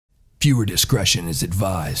Viewer discretion is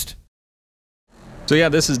advised. So yeah,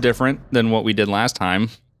 this is different than what we did last time.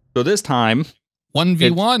 So this time,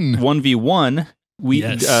 1v1. 1v1.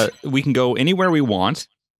 Yes. We can go anywhere we want.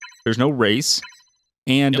 There's no race,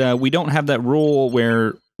 and we don't have that rule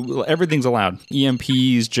where everything's allowed.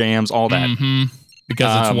 EMPs, jams, all that.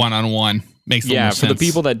 Because it's one-on-one. Makes the most sense. For the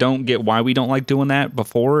people that don't get why we don't like doing that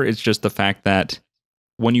before, it's just the fact that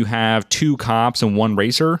when you have 2 cops and 1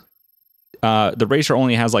 racer, the racer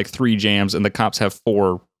only has like 3 jams, and the cops have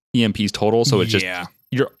 4 EMPs total. So it's just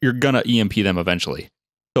you're gonna EMP them eventually.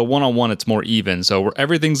 So one-on-one, it's more even. So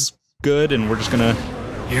everything's good, and we're just gonna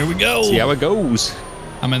here we go. See how it goes.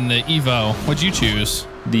 I'm in the Evo. What'd you choose?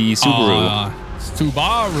 The Subaru.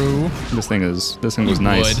 Subaru. This thing was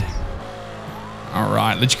nice. Good. All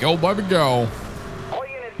right, let's go, baby, go.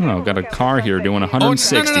 Oh, got a car here doing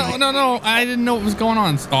 160. Oh, no. I didn't know what was going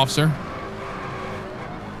on, officer.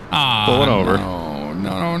 Pull it over.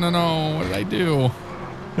 No. What did I do?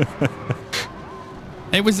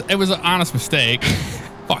 It was an honest mistake.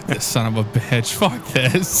 Fuck this son of a bitch. Fuck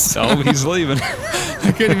this. Oh, he's leaving.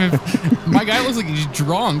 I couldn't even. My guy looks like he's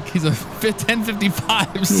drunk. He's a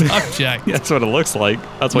 1055 subject. Yeah, that's what it looks like.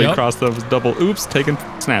 That's why you crossed those double oops, taking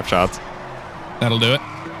snapshots. That'll do it.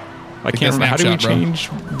 I can't remember. How do we change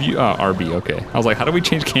view? RB, okay. I was like, how do we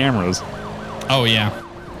change cameras? Oh, yeah.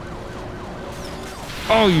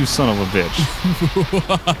 Oh, you son of a bitch.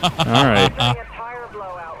 All right.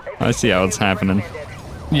 I see how it's happening.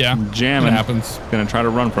 Yeah. Jamming. It happens. Gonna try to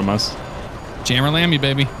run from us. Jammer lammy,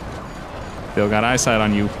 baby. Still got eyesight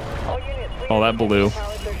on you. Oh, that blue.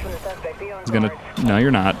 He's gonna. No, you're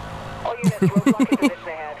not.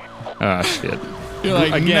 Ah, shit. You're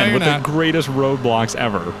like, again, with the greatest roadblocks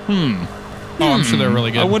ever. Oh, I'm sure they're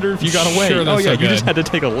really good. I wonder if you got away. Sure, oh, yeah, so you just had to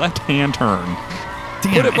take a left-hand turn.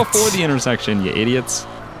 Damn Put it before the intersection, you idiots.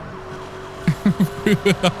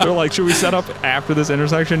 They're like, should we set up after this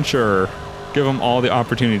intersection? Sure. Give them all the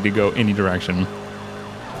opportunity to go any direction.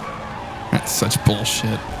 That's such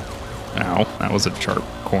bullshit. Ow. That was a sharp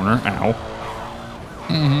corner. Ow.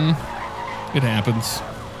 It happens.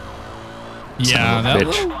 Yeah,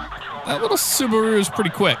 that little Subaru is pretty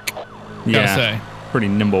quick. Gotta say. Pretty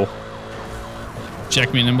nimble.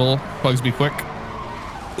 Check me nimble. Bugs be quick.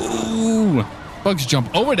 Ooh. Bugs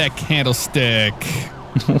jump over that candlestick.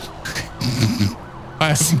 I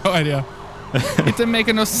have no idea. It didn't make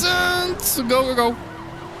no sense. Go.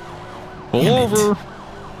 Pull over.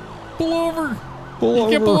 Pull over. You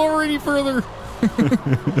can't pull over any further.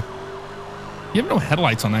 You have no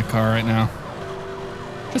headlights on that car right now.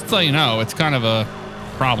 Just to let you know, it's kind of a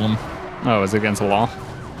problem. Oh, is it against the law?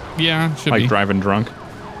 Yeah, should be. Like driving drunk?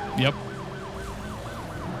 Yep.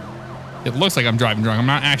 It looks like I'm driving drunk. I'm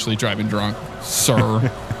not actually driving drunk,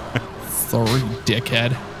 sir. Sorry,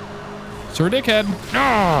 dickhead. Sir, dickhead.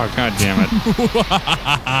 Oh, god damn it.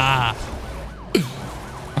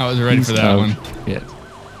 I was ready for that one. Yeah.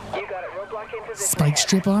 Spike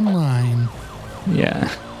strip online. Yeah.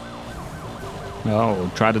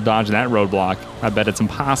 Oh, try to dodge that roadblock. I bet it's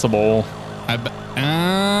impossible.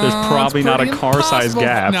 There's probably not a car-sized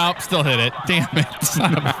gap. Nope, still hit it. Damn it,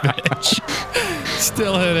 son of a bitch.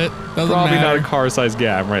 Still hit it. Doesn't probably matter. not a car-sized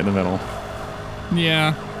gap right in the middle.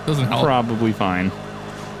 Yeah, doesn't help. Probably fine.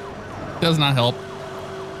 Does not help.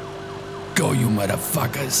 Go, you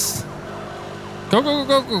motherfuckers. Go.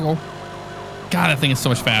 God, that thing is so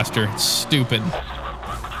much faster. It's stupid.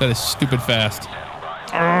 That is stupid fast.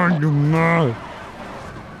 Oh, no.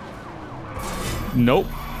 Nope.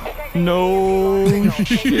 No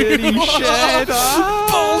shitty shit.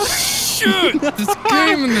 Bullshit. This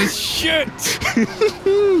game and this shit.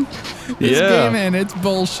 This game and it's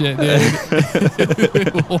bullshit,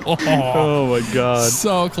 dude. Oh my god.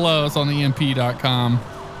 So close on EMP.com.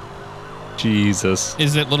 Jesus.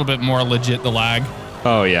 Is it a little bit more legit, the lag?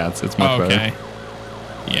 Oh yeah, it's much better. Okay.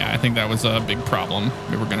 Yeah, I think that was a big problem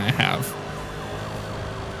we were gonna have.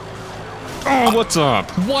 Oh, what's up?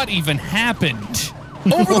 What even happened?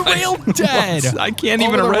 Over the rail, dead. I can't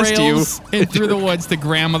even arrest you. And through the woods to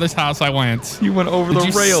grandmother's house I went. You went over the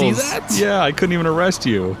rails. Did you see that? Yeah, I couldn't even arrest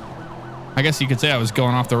you. I guess you could say I was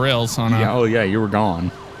going off the rails on yeah, oh yeah, you were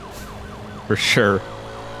gone. For sure.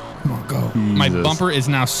 Come on, go. Jesus. My bumper is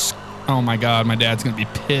now... Oh my god, my dad's gonna be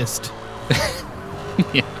pissed.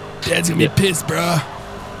 Yeah. Dad's gonna be pissed, bro.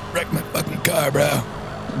 Wreck my fucking car, bro.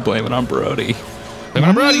 Blame it on Brody. Blame it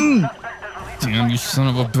on Brody. Damn, you son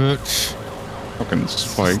of a bitch. Fucking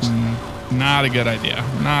spikes. Not a good idea.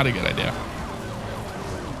 Not a good idea.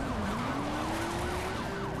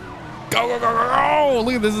 Go.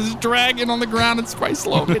 Look at this. It's dragging on the ground. It's probably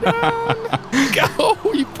slowing me down. Go,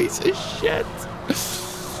 you piece of shit.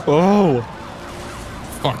 Oh.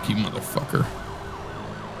 Fuck you, motherfucker.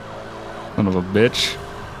 Son of a bitch.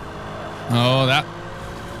 Oh, that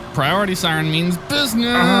priority siren means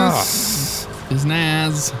business.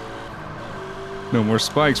 Business. No more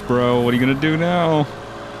spikes, bro. What are you going to do now?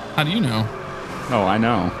 How do you know? Oh, I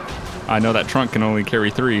know. I know that trunk can only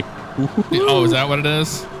carry 3. Oh, is that what it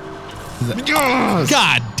is? Yes!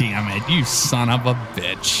 God damn it, you son of a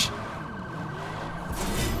bitch.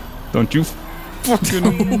 Don't you fucking...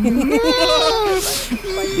 Oh,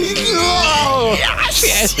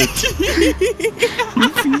 shit. You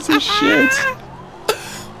piece of shit.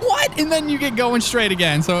 What? And then you get going straight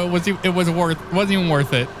again, so it wasn't even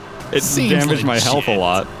worth it. It damaged my health a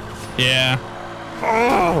lot. Yeah.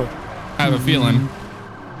 Oh. I have a feeling.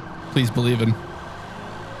 Please believe in.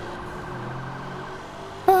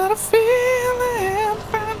 But a feeling.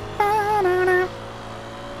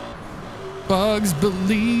 Bugs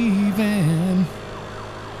believing.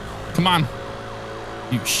 Come on.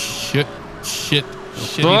 You shitty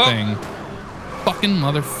thing. Fucking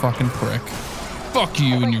motherfucking prick. Fuck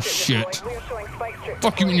you and your shit.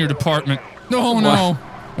 Fuck you and your department. No, no.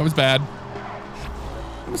 That was bad.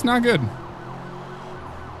 It was not good.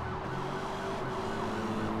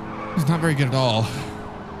 It was not very good at all.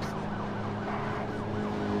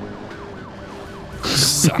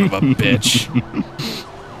 Son of a bitch.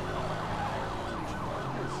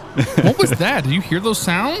 What was that? Did you hear those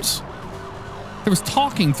sounds? There was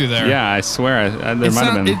talking through there. Yeah, I swear there might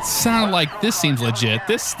have been. It sounded like this seems legit.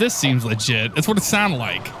 This seems legit. That's what it sounded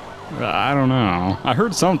like. I don't know. I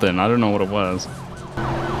heard something. I don't know what it was.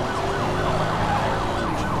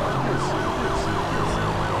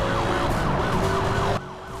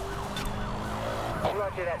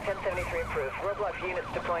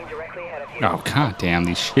 Oh, god damn,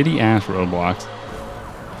 these shitty ass roadblocks.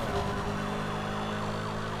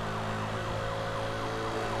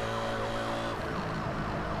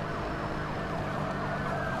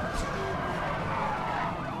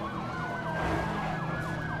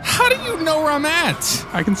 How do you know where I'm at?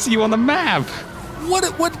 I can see you on the map.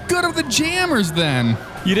 What good are the jammers then?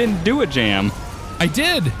 You didn't do a jam. I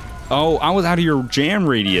did. Oh, I was out of your jam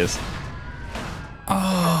radius.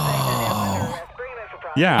 Oh.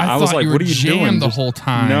 Yeah, I was thought like, you what were are you doing? jammed the whole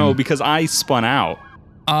time. No, because I spun out.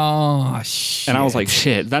 Oh, shit. And I was like,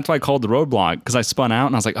 shit. That's why I called the roadblock, because I spun out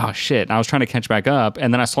and I was like, oh, shit. And I was trying to catch back up.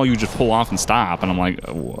 And then I saw you just pull off and stop. And I'm like,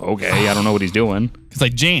 oh, okay, I don't know what he's doing. Because I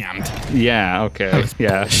jammed. Yeah, okay.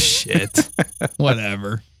 Yeah. Shit.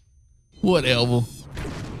 Whatever. Whatever.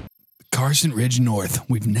 Carson Ridge North.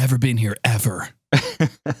 We've never been here ever.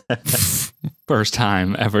 First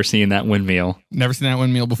time ever seeing that windmill. Never seen that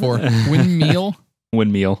windmill before. Windmill?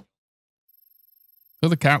 Windmill. Oh,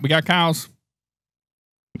 the cow. We got cows.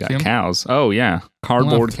 We got cows. Oh, yeah.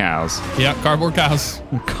 Cardboard cows. Yeah, cardboard cows.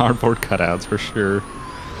 Cardboard cutouts for sure.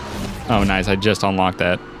 Oh, nice. I just unlocked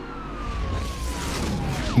that.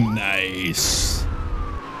 Nice.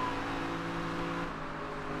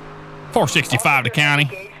 465 to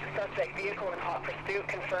county.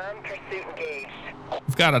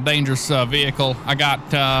 We've got a dangerous vehicle. I got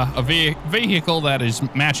a vehicle that is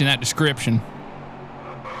matching that description.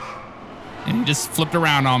 And he just flipped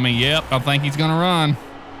around on me. Yep, I think he's gonna run.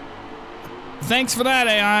 Thanks for that,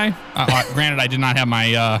 AI. Granted, I did not have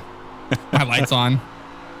my my lights on.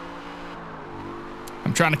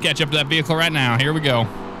 I'm trying to catch up to that vehicle right now. Here we go.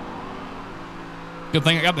 Good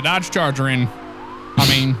thing I got the Dodge Charger in. I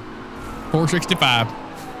mean, 465.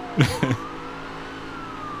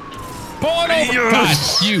 Pull it over. God,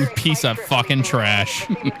 you piece of fucking trash.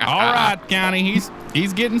 All right, County,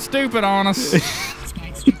 he's getting stupid on us.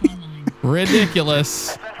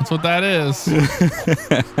 Ridiculous. That's what that is.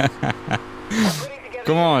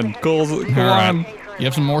 Come on, Coles. Come on. You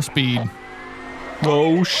have some more speed.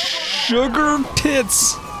 Oh, sugar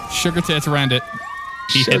tits. Sugar tits rend it.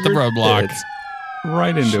 He hit the roadblock. Tits.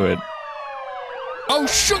 Right into it. Oh,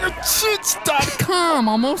 sugartits.com.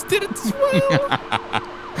 Almost did it as well.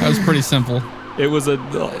 That was pretty simple. It was a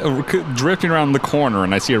drifting around the corner,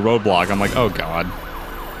 and I see a roadblock. I'm like, oh, God.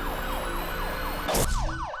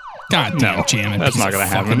 God damn, jam it. That's not going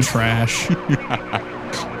to happen. Trash.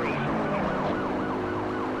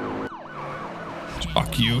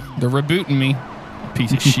 Fuck you. They're rebooting me.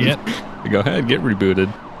 Piece of shit. Go ahead, get rebooted.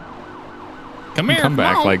 Come here. Come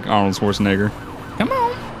back like Arnold Schwarzenegger. Come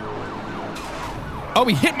on. Oh,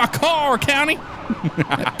 he hit my car, County.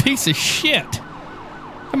 That piece of shit.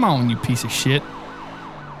 Come on, you piece of shit.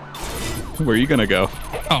 Where are you gonna go?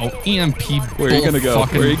 Oh, EMP. Where are you gonna go?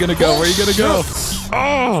 Where are you gonna go? Where are you gonna go?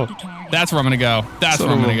 Oh, that's where I'm gonna go. That's where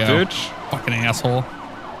I'm gonna go. Bitch. Fucking asshole.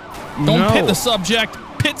 Don't pit the subject.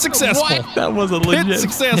 Pit successful. What? That wasn't legit. Pit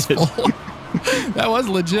successful. That was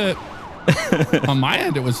legit. On my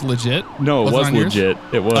end, it was legit. No, it was legit.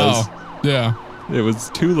 It was. Oh, yeah. It was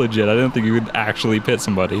too legit. I didn't think you could actually pit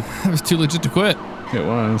somebody. It was too legit to quit. It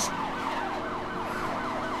was.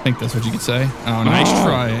 I think that's what you could say. Oh, nice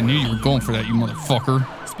try. I knew you were going for that, you motherfucker.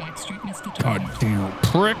 God damn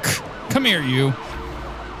prick. Come here, you.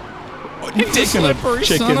 You slippery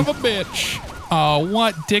son of a bitch. Oh,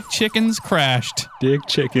 what? Dick chickens crashed. Dick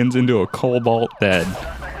chickens into a cobalt dead.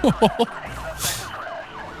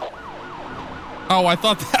 Oh, I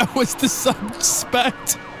thought that was the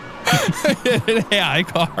suspect. Hey,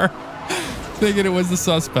 car. Thinking it was the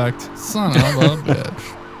suspect. Son of a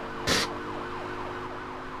bitch.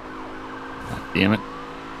 Damn it.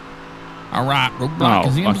 All right, roadblock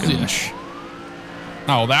is in position.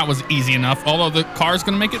 Oh, that was easy enough. Although the car's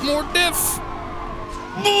going to make it more diff.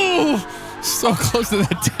 Ooh, so close to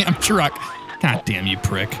that damn truck. God damn you,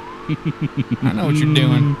 prick. I know what you're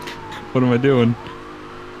doing. What am I doing?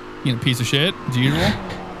 You a piece of shit, as usual.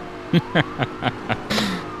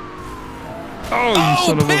 Oh, you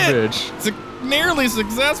son of a bitch. It's nearly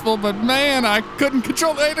successful, but man, I couldn't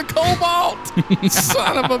control the cobalt.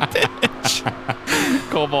 Son of a bitch.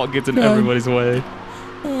 Cobalt gets in everybody's way.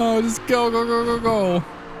 Oh, just go, go, go, go, go.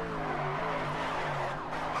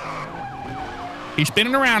 He's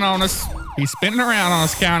spinning around on us. He's spinning around on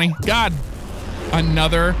us, County. God,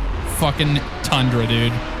 another fucking Tundra,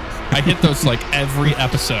 dude. I hit those like every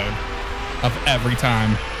episode of every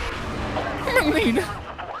time. I'm gonna need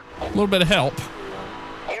a little bit of help.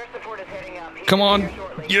 Come on.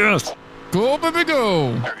 Yes. Go, baby,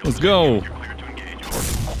 go. Let's go.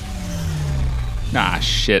 Ah,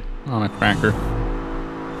 shit. On a cracker.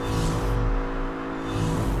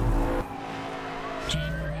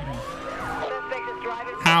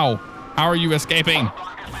 How? How are you escaping?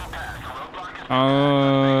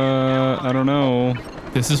 I don't know.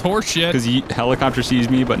 This is horse shit. Because helicopter sees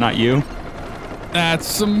me, but not you. That's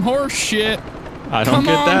some horse shit. I don't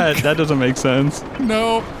get that. That doesn't make sense.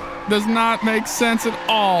 Nope. Does not make sense at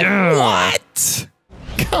all. Yeah. What?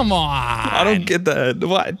 Come on. I don't get that.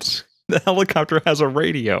 What? The helicopter has a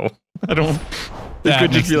radio. I don't. It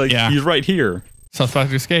could just be like, he's right here.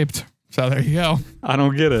 Suspect escaped. So there you go. I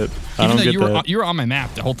don't get it. I don't get that. You were on my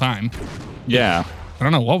map the whole time. Yeah. I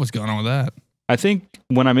don't know what was going on with that. I think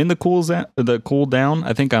when I'm in the cool down,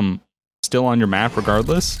 I think I'm still on your map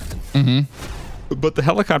regardless. Mm-hmm. But the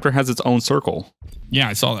helicopter has its own circle. Yeah,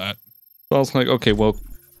 I saw that. So I was like, okay, well,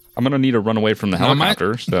 I'm gonna need to run away from the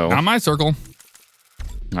helicopter. Not my circle.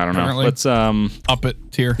 I don't know. Apparently. Let's up it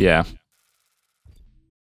tier. Yeah.